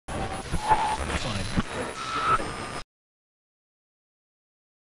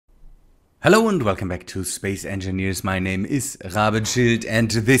Hello and welcome back to Space Engineers. My name is Rabenschild,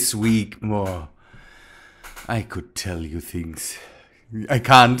 and this week, I could tell you things. I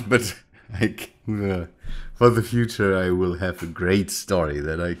can't, but for the future I will have a great story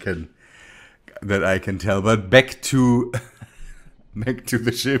that I can tell. But back to back to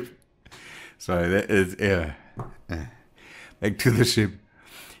the ship. Sorry, that is back to the ship.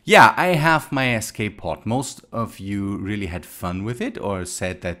 Yeah, I have my escape pod. Most of you really had fun with it or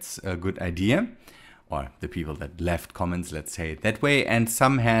said that's a good idea. Or the people that left comments, let's say it that way. And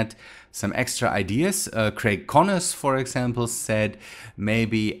some had some extra ideas. Craig Connors, for example, said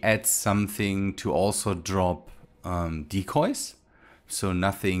maybe add something to also drop decoys. So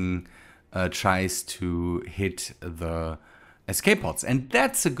nothing tries to hit the escape pods, and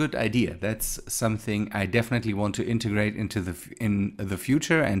that's a good idea. That's something I definitely want to integrate into the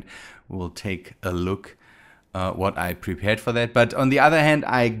future, and we'll take a look what I prepared for that. But on the other hand,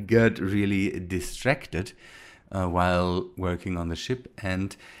 I got really distracted while working on the ship,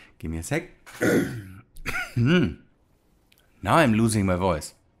 and give me a sec. Now I'm losing my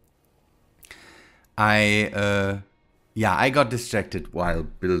voice. I got distracted while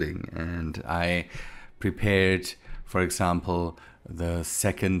building, and I prepared, for example, the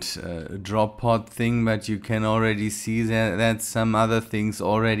second drop pod thing, but you can already see that some other things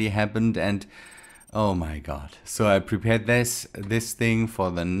already happened, and oh my god. So I prepared this thing for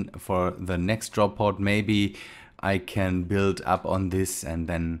the next drop pod. Maybe I can build up on this, and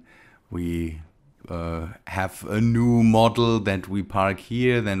then we have a new model that we park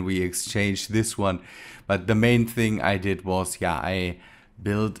here, then we exchange this one. But the main thing I did was, I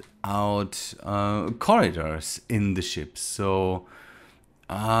built out corridors in the ship. So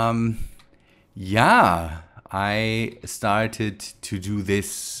I started to do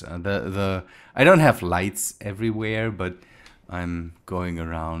this. I don't have lights everywhere, but I'm going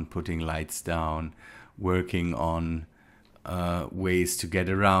around putting lights down, working on ways to get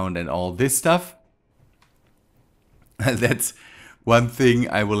around and all this stuff. That's one thing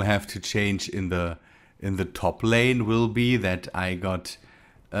I will have to change in the top lane, will be that I got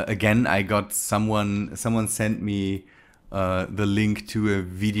someone sent me the link to a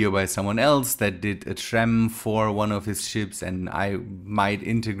video by someone else that did a tram for one of his ships, and I might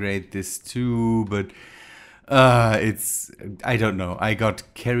integrate this too, but I don't know. I got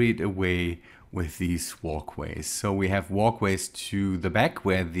carried away with these walkways. So we have walkways to the back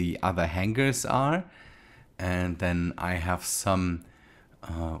where the other hangars are, and then I have some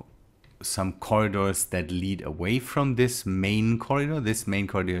corridors that lead away from this main corridor. This main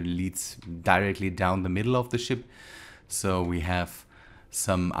corridor leads directly down the middle of the ship. So we have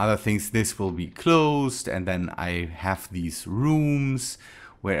some other things. This will be closed, and then I have these rooms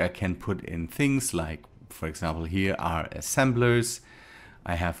where I can put in things like, for example, here are assemblers.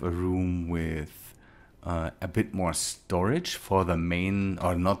 I have a room with a bit more storage for the main,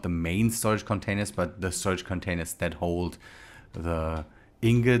 or not the main storage containers, but the storage containers that hold the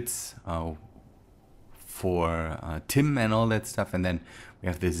ingots for Tim and all that stuff. And then we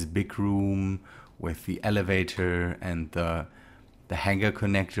have this big room with the elevator and the hangar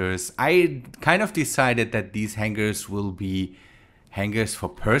connectors. I kind of decided that these hangars will be hangars for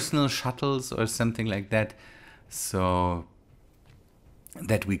personal shuttles or something like that, so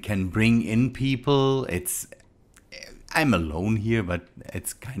that we can bring in people. I'm alone here, but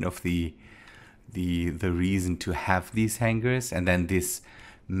it's kind of the reason to have these hangars. And then this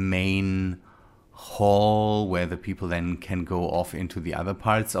main hall where the people then can go off into the other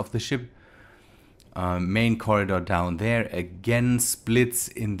parts of the ship. Main corridor down there again splits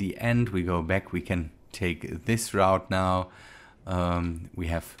in the end. We go back, we can take this route now. We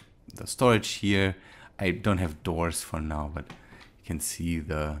have the storage here. I don't have doors for now, but you can see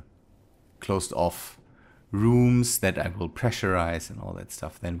the closed off rooms that I will pressurize and all that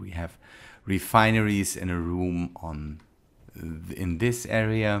stuff. Then we have refineries in a room in this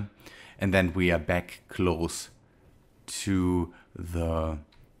area, and then we are back close to the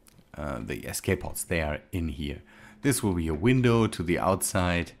escape pods. They are in here. This will be a window to the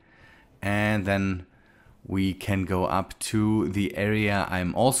outside, and then we can go up to the area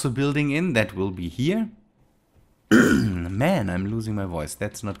I'm also building in. That will be here. Man, I'm losing my voice.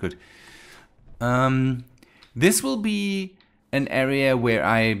 That's not good. This will be an area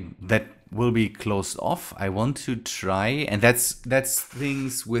that will be closed off. I want to try, and that's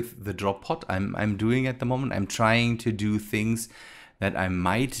things with the drop pod I'm doing at the moment. I'm trying to do things that I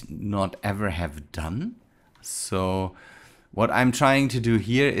might not ever have done. So what I'm trying to do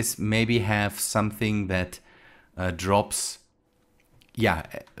here is maybe have something that drops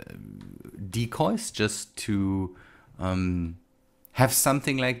decoys, just to have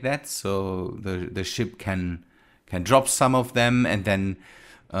something like that, so the ship can drop some of them, and then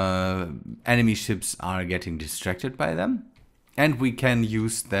enemy ships are getting distracted by them, and we can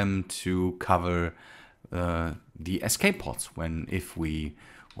use them to cover the escape pods if we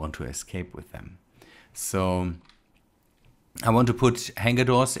want to escape with them. So I want to put hangar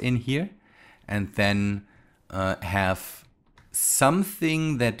doors in here, and then have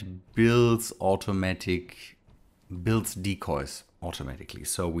something that builds decoys automatically.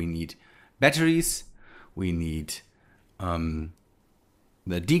 So we need batteries, we need the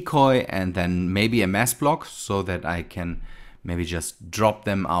decoy, and then maybe a mass block, so that I can maybe just drop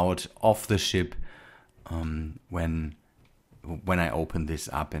them out of the ship when I open this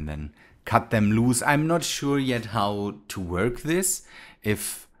up, and then cut them loose. I'm not sure yet how to work this,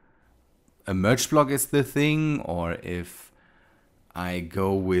 if a merge block is the thing, or if I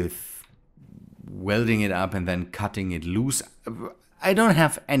go with welding it up and then cutting it loose. I don't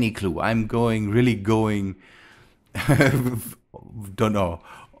have any clue. I'm really going don't know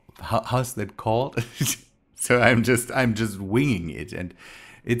how's that called. So I'm just winging it, and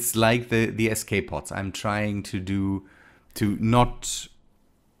it's like the escape pods. I'm trying to not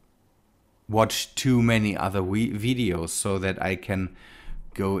watch too many other videos, so that I can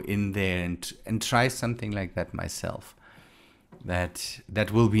go in there and try something like that myself.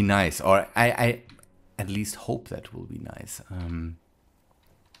 That will be nice, or I at least hope that will be nice.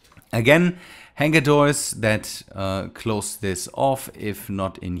 Again, hangar doors that close this off. If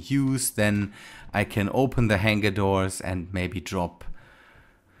not in use, then I can open the hangar doors and maybe drop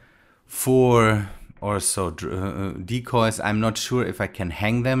 4 or so decoys. I'm not sure if I can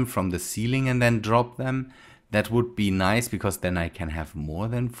hang them from the ceiling and then drop them. That would be nice, because then I can have more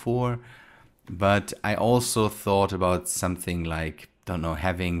than 4. But I also thought about something like, don't know,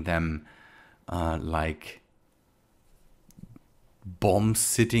 having them like bombs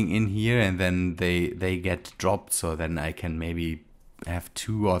sitting in here, and then they get dropped, so then I can maybe have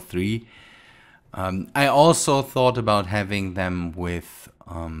 2 or 3. I also thought about having them with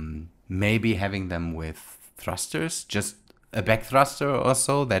maybe having them with thrusters, just a back thruster or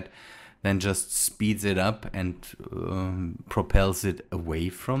so, that then just speeds it up and propels it away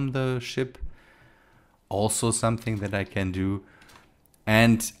from the ship. Also something that I can do.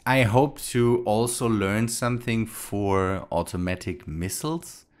 And I hope to also learn something for automatic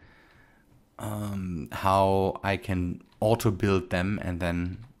missiles. How I can auto build them and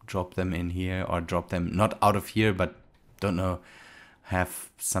then drop them in here, or drop them not out of here, but don't know, have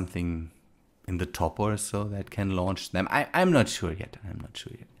something in the top or so that can launch them. I'm not sure yet.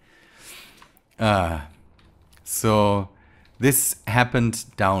 So this happened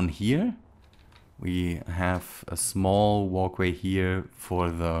down here. We have a small walkway here for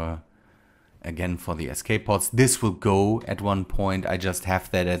the escape pods. This will go at one point. I just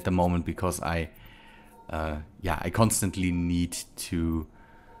have that at the moment because I constantly need to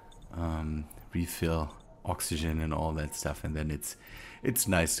refill oxygen and all that stuff, and then it's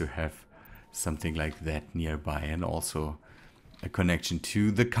nice to have something like that nearby, and also a connection to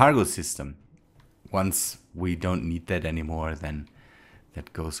the cargo system. Once we don't need that anymore, then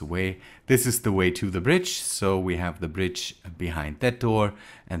that goes away. This is the way to the bridge. So we have the bridge behind that door,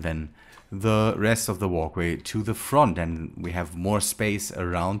 and then the rest of the walkway to the front, and we have more space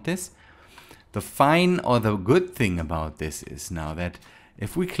around this. The good thing about this is now that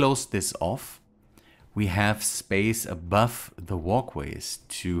if we close this off, we have space above the walkways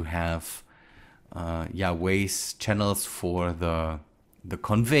to have ways, channels for the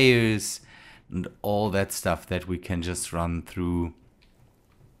conveyors and all that stuff that we can just run through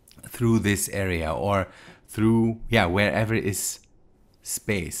this area, or through wherever is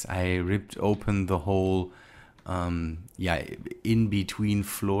space. I ripped open the whole in between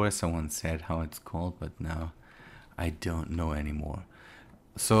floor. Someone said how it's called, but now I don't know anymore.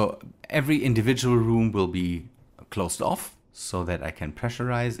 So every individual room will be closed off, so that I can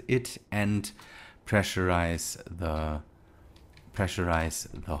pressurize it and pressurize the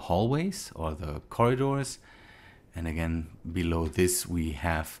hallways or the corridors. And again, below this we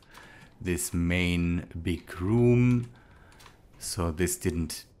have this main big room. So this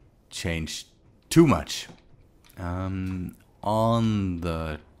didn't change too much. On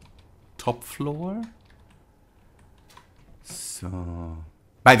the top floor. So,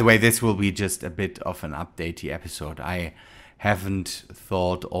 by the way, this will be just a bit of an updatey episode. I haven't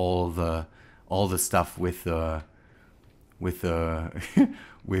thought all the stuff with the with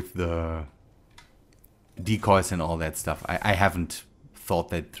the decoys and all that stuff. I haven't thought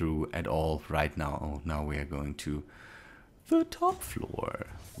that through at all right now. Oh, now we are going to the top floor.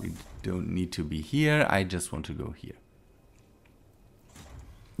 We don't need to be here. I just want to go here.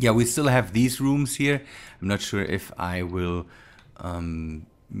 Yeah, we still have these rooms here. I'm not sure if I will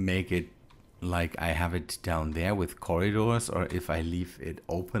make it like I have it down there with corridors, or if I leave it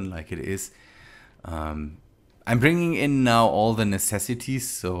open like it is. I'm bringing in now all the necessities,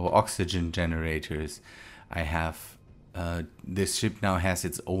 so oxygen generators. I have, this ship now has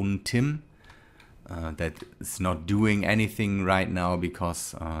its own TIM that is not doing anything right now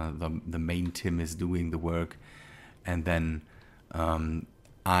because the main TIM is doing the work. And then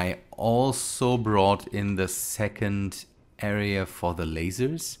I also brought in the second area for the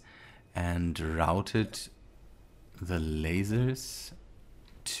lasers and routed the lasers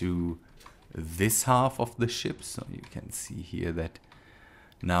to this half of the ship. So you can see here that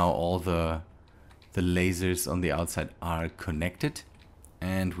now all the lasers on the outside are connected,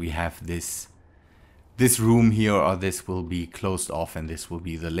 and we have this room here, or this will be closed off, and this will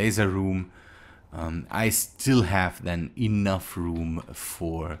be the laser room. I still have then enough room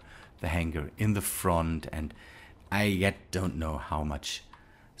for the hangar in the front, and I yet don't know how much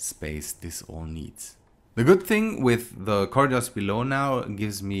space this all needs. The good thing with the corridors below now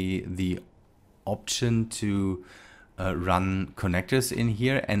gives me the option to run connectors in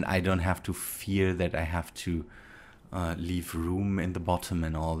here, and I don't have to fear that I have to leave room in the bottom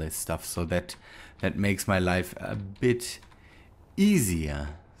and all this stuff. So that makes my life a bit easier.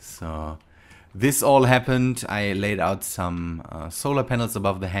 So this all happened. I laid out some solar panels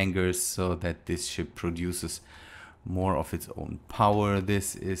above the hangars so that this ship produces more of its own power.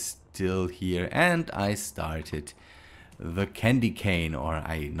 This is still here, and I started the candy cane, or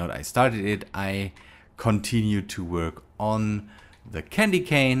I started it, I continued to work on the candy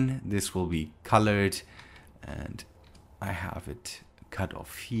cane. This will be colored, and I have it cut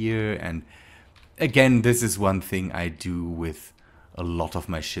off here. And again, this is one thing I do with a lot of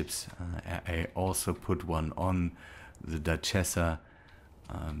my ships. I also put one on the Duchessa.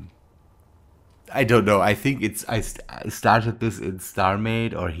 I don't know. I think it's I started this in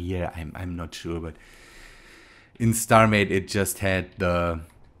Starmade or here. I'm not sure, but in Starmade it just had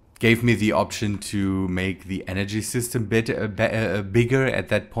gave me the option to make the energy system bigger at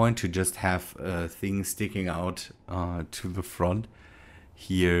that point, to just have things sticking out to the front.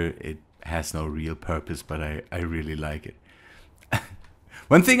 Here it has no real purpose, but I really like it.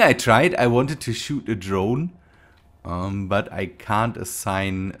 One thing I tried, I wanted to shoot a drone, but I can't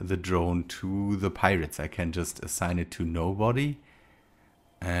assign the drone to the pirates. I can just assign it to nobody.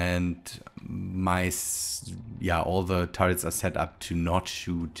 And all the turrets are set up to not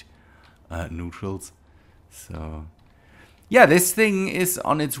shoot neutrals. So yeah, this thing is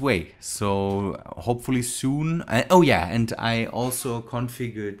on its way. So hopefully soon. And I also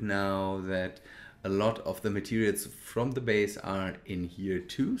configured now that a lot of the materials from the base are in here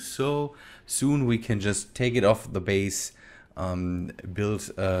too. So soon we can just take it off the base,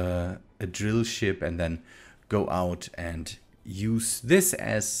 build a drill ship, and then go out and use this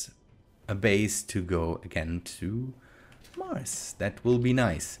as a base to go again to Mars. That will be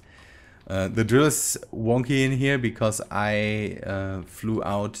nice. The drill is wonky in here because I flew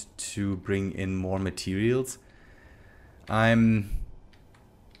out to bring in more materials. I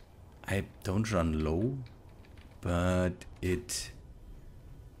don't run low, but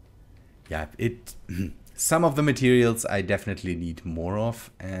some of the materials I definitely need more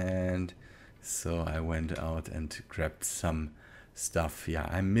of, and so I went out and grabbed some stuff. Yeah,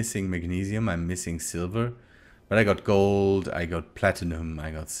 I'm missing magnesium, I'm missing silver, but I got gold, I got platinum,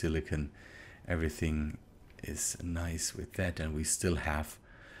 I got silicon. Everything is nice with that, and we still have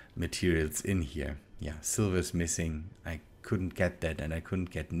materials in here. Yeah, silver's missing. I couldn't get that, and I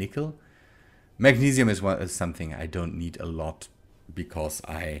couldn't get nickel. Magnesium is something I don't need a lot because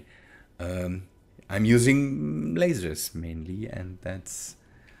I'm using lasers mainly, and that's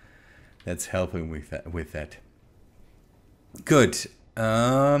helping with that. Good.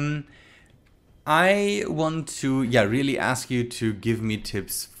 I want to really ask you to give me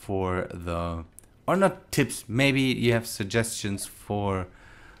tips for or not tips, maybe you have suggestions for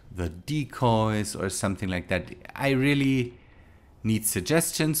the decoys or something like that. I really need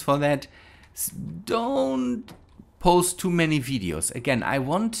suggestions for that. Don't post too many videos. Again, I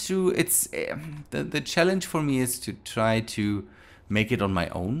want to, it's the challenge for me is to try to make it on my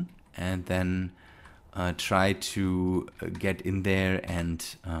own, and then try to get in there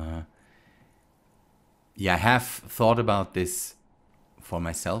and have thought about this for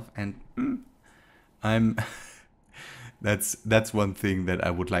myself, and I'm that's one thing that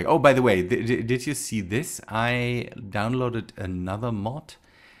I would like. Oh, by the way, did you see this? I downloaded another mod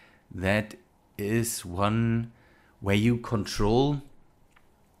that is one where you control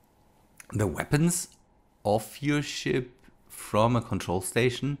the weapons of your ship from a control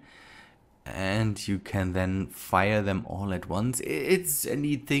station, and you can then fire them all at once. It's a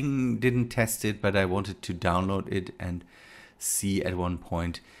neat thing, didn't test it, but I wanted to download it and see at one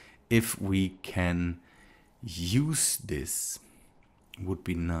point if we can use this. Would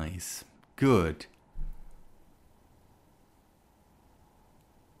be nice. Good.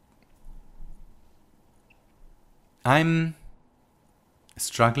 I'm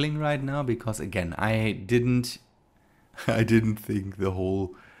struggling right now because again I didn't think the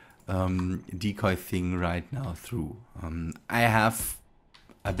whole decoy thing right now through. I have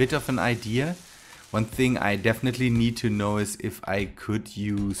a bit of an idea. One thing I definitely need to know is if I could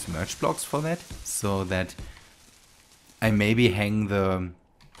use merge blocks for that, so that I maybe hang the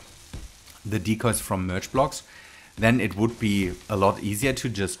decoys from merge blocks. Then it would be a lot easier to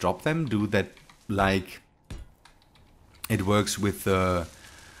just drop them, do that like it works with the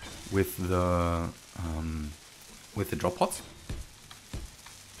drop pods.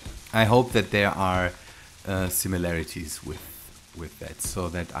 I hope that there are similarities with that, so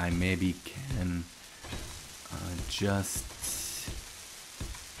that I maybe can just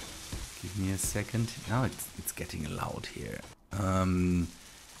give me a second. Now it's getting loud here.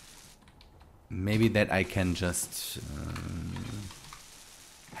 Maybe that I can just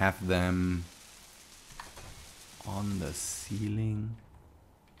have them on the ceiling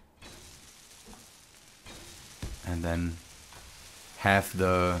and then have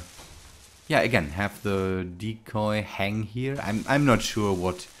the have the decoy hang here. I'm not sure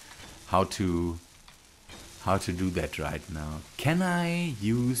how to do that right now. Can I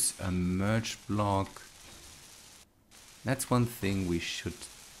use a merge block? That's one thing we should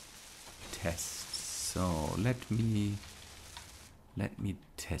test. So let me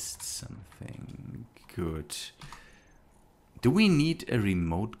test something. Good. Do we need a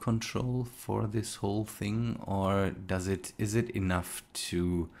remote control for this whole thing, or is it enough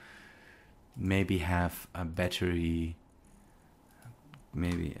to maybe have a battery,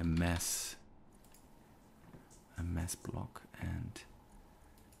 maybe a mass block, and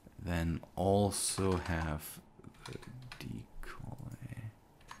then also have the decoy?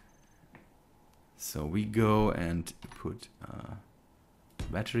 So we go and put a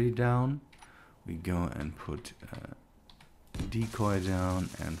battery down, we go and put a decoy down,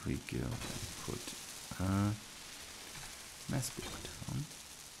 and we go and put a mass block down.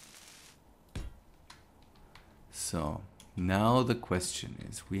 So now the question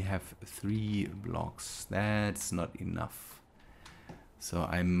is, we have 3 blocks. That's not enough. So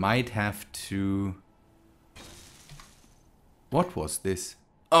I might have to... What was this?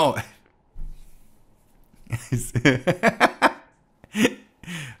 Oh!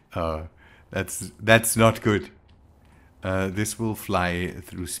 Oh, that's not good. This will fly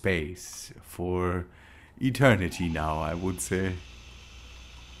through space for eternity now, I would say.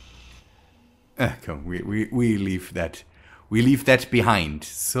 Come, we leave that. We leave that behind.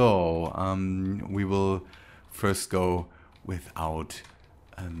 So we will first go without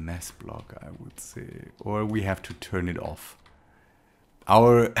a mass block, I would say, or we have to turn it off.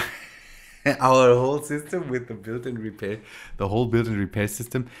 Our our whole system with the built-in repair, the whole built-in repair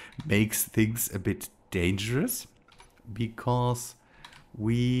system makes things a bit dangerous, because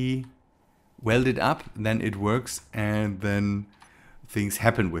we weld it up, then it works, and then things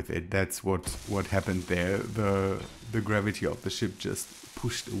happen with it. That's what happened there. The gravity of the ship just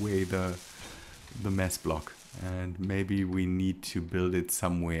pushed away the mass block, and maybe we need to build it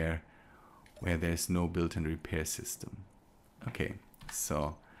somewhere where there's no built-in repair system. Okay,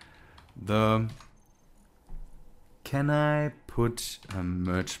 so can I put a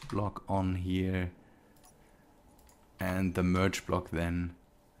merge block on here, and the merge block then...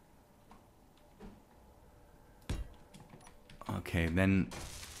 Okay, then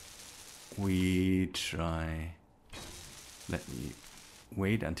we try... Let me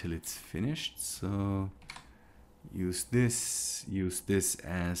wait until it's finished. So use this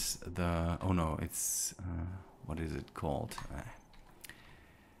as the... Oh no, it's... what is it called?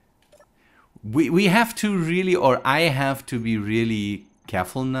 We have to really, or I have to be really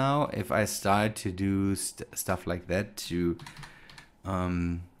careful now if I start to do stuff like that to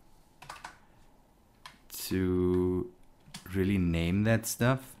really name that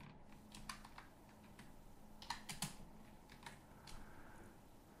stuff.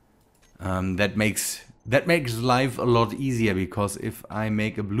 That makes life a lot easier, because if I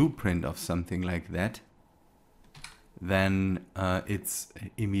make a blueprint of something like that, then it's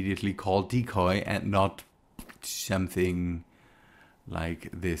immediately called decoy and not something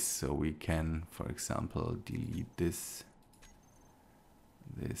like this. So we can, for example, delete this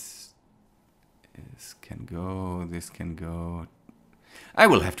This can go, this can go. I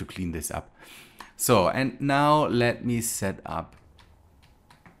will have to clean this up. So, and now let me set up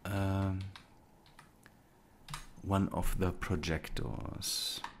one of the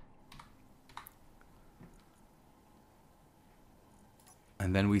projectors.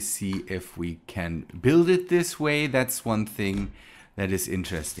 And then we see if we can build it this way. That's one thing that is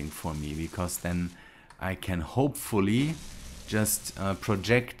interesting for me, because then I can hopefully just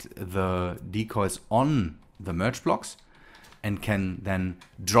project the decoys on the merge blocks and can then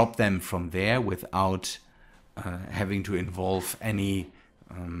drop them from there without having to involve any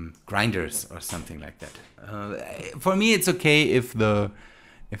grinders or something like that. For me, it's okay if the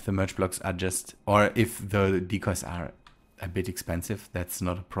merge blocks are just, or if the decoys are a bit expensive. That's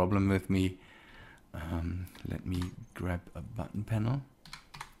not a problem with me. Let me grab a button panel.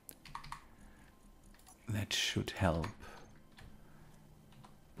 That should help.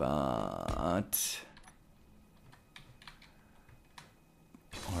 But...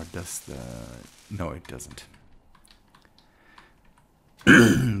 or does the... no, it doesn't.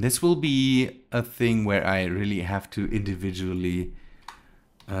 This will be a thing where I really have to individually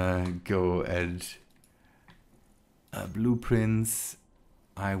go and blueprints.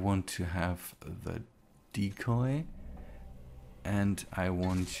 I want to have the decoy, and I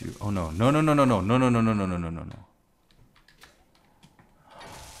want to... oh no, no, no, no, no, no, no, no, no, no, no, no, no, no, no.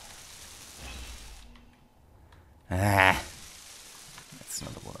 Ah, that's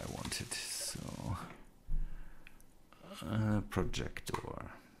not what I wanted. So, projector.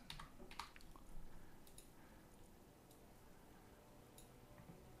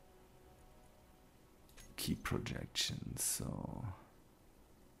 Key projection. So,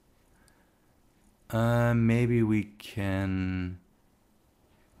 maybe we can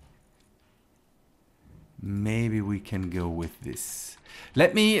go with this.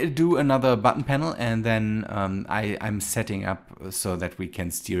 Let me do another button panel, and then I'm setting up so that we can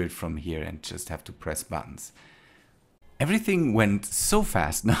steer it from here and just have to press buttons. Everything went so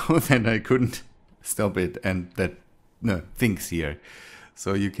fast now that I couldn't stop it, and that things here.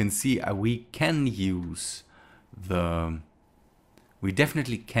 So you can see we can use we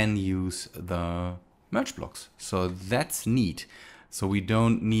definitely can use the merge blocks. So that's neat. So we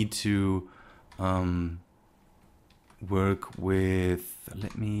don't need to work with,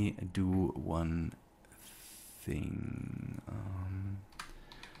 let me do one thing,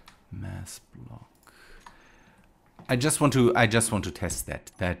 mass block. I just want to test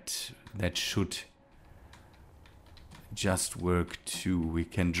that should just work too. We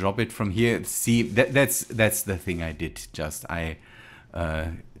can drop it from here. See, that's the thing I did. Just I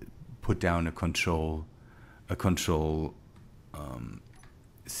put down a control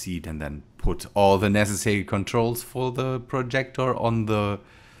seat and then put all the necessary controls for the projector on the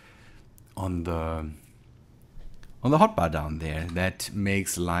hotbar down there. That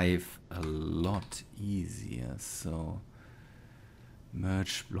makes life a lot easier. So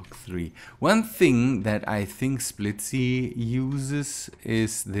merge block 3. One thing that I think Splitsy uses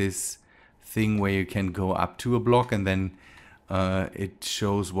is this thing where you can go up to a block and then it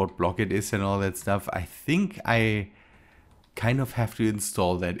shows what block it is and all that stuff. I think I kind of have to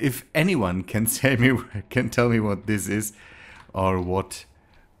install that. If anyone can tell me what this is, or what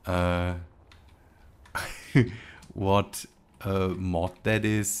what mod that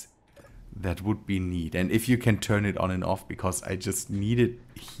is, that would be neat. And if you can turn it on and off, because I just need it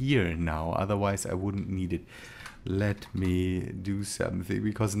here now, otherwise I wouldn't need it. Let me do something,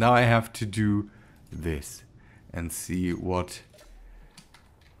 because now I have to do this and see what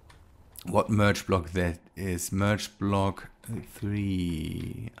merge block that is. Merge block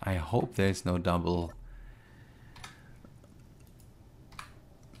 3. I hope there's no double.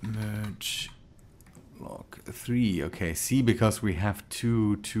 Merge block 3. Okay, see, because we have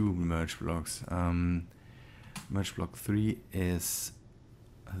two merge blocks. Merge block 3 is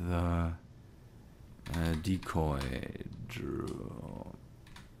the decoy drop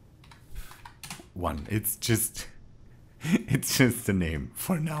 1. It's just the name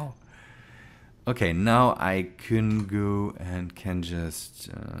for now. Okay, now I can go and can just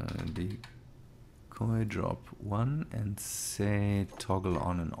decoy drop 1 and say toggle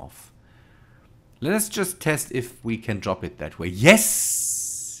on and off. Let us just test if we can drop it that way.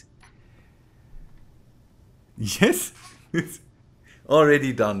 Yes! Yes! It's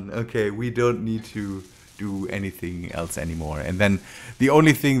already done. Okay, we don't need to do anything else anymore. And then the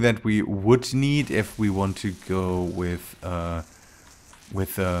only thing that we would need if we want to go with a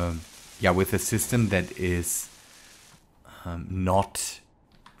system that is not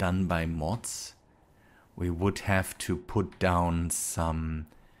done by mods, we would have to put down some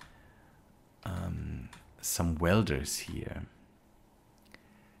some welders here.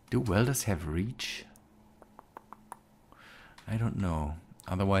 Do welders have reach? I don't know.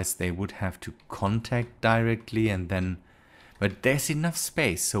 Otherwise they would have to contact directly and then... But there's enough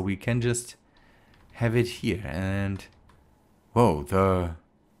space, so we can just have it here. And... Whoa, the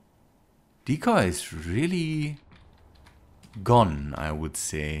decoy is really gone, I would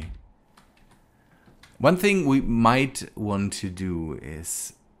say. One thing we might want to do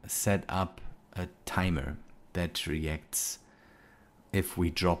is set up a timer that reacts if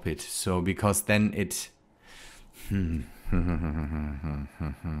we drop it. So, because then it...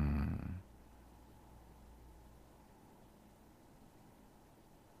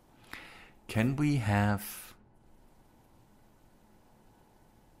 Can we have...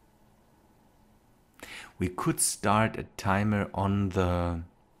 We could start a timer on the...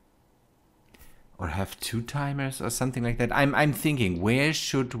 Or have two timers or something like that. I'm thinking, where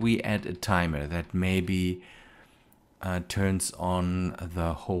should we add a timer that maybe turns on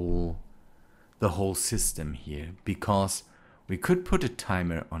the whole system here? Because we could put a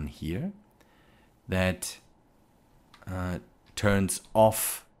timer on here that turns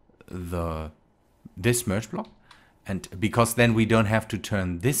off this merge block, and because then we don't have to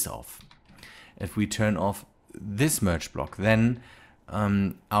turn this off. If we turn off this merge block, then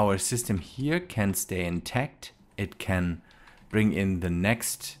our system here can stay intact. It can bring in the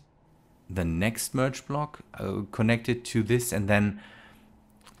next merge block connected to this, and then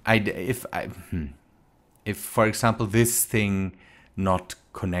if for example this thing not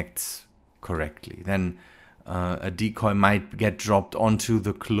connects correctly, then a decoy might get dropped onto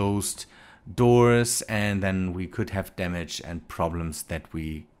the closed doors, and then we could have damage and problems that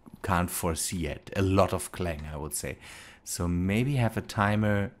we can't foresee yet. A lot of clang, I would say. So maybe have a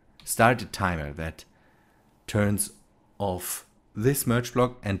timer, start a timer that turns off this merge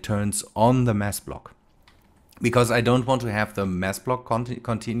block and turns on the mass block. Because I don't want to have the mass block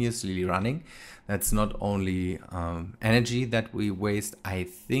continuously running. That's not only energy that we waste. I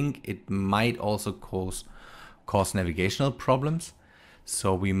think it might also cause navigational problems.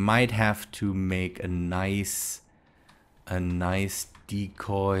 So we might have to make a nice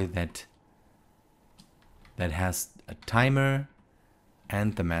decoy that has a timer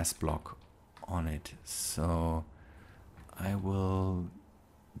and the mass block on it. So I will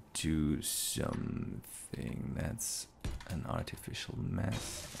do something that's an artificial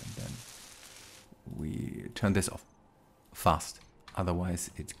mass, and then we turn this off fast. Otherwise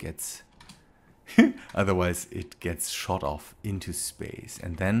it gets shot off into space.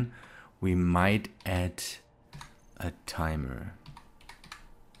 And then we might add a timer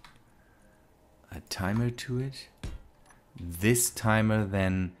to it. This timer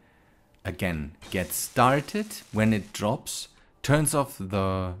then again gets started when it drops, turns off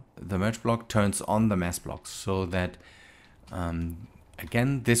the merge block, turns on the mass block, so that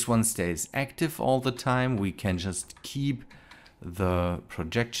again this one stays active all the time. We can just keep the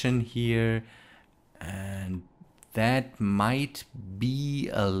projection here, and that might be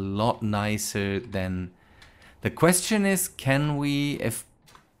a lot nicer than... The question is, can we,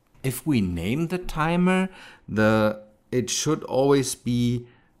 if we name the timer, it should always be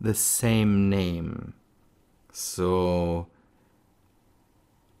the same name. So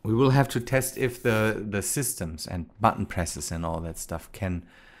we will have to test if the systems and button presses and all that stuff can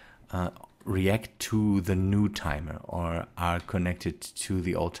react to the new timer or are connected to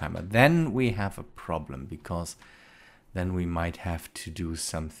the old timer. Then we have a problem, because then we might have to do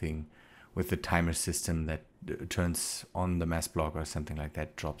something with the timer system that turns on the mass block or something like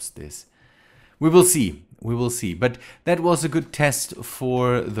that, drops this. We will see. We will see. But that was a good test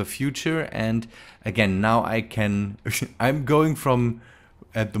for the future. And again, now I can... I'm going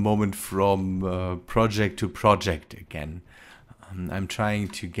at the moment from project to project again. I'm trying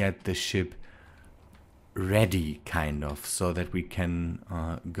to get the ship ready, kind of, so that we can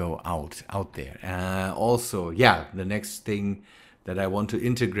go out there. Also, yeah, the next thing that I want to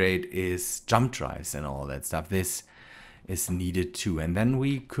integrate is jump drives and all that stuff. This is needed too. And then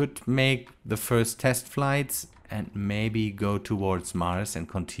we could make the first test flights and maybe go towards Mars and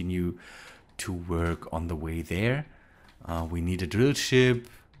continue to work on the way there. We need a drill ship.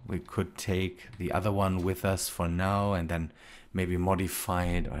 We could take the other one with us for now and then maybe modify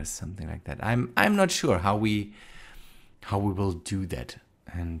it or something like that. I'm not sure how we will do that.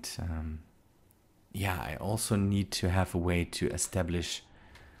 And yeah, I also need to have a way to establish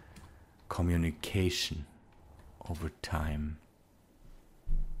communication over time.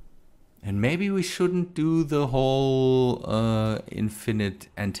 And maybe we shouldn't do the whole infinite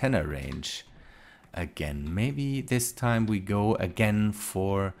antenna range again. Maybe this time we go again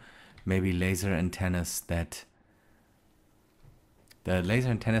for maybe laser antennas that... The laser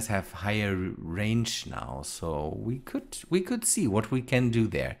antennas have higher range now, so we could see what we can do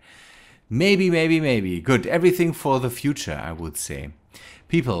there. Maybe. Good. Everything for the future, I would say.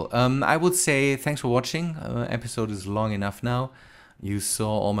 People, I would say thanks for watching. Episode is long enough now. You saw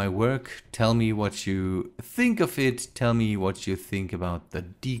all my work. Tell me what you think of it. Tell me what you think about the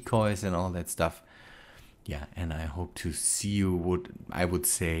decoys and all that stuff. Yeah, and I hope to see you, I would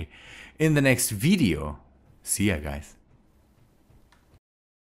say, in the next video. See ya, guys.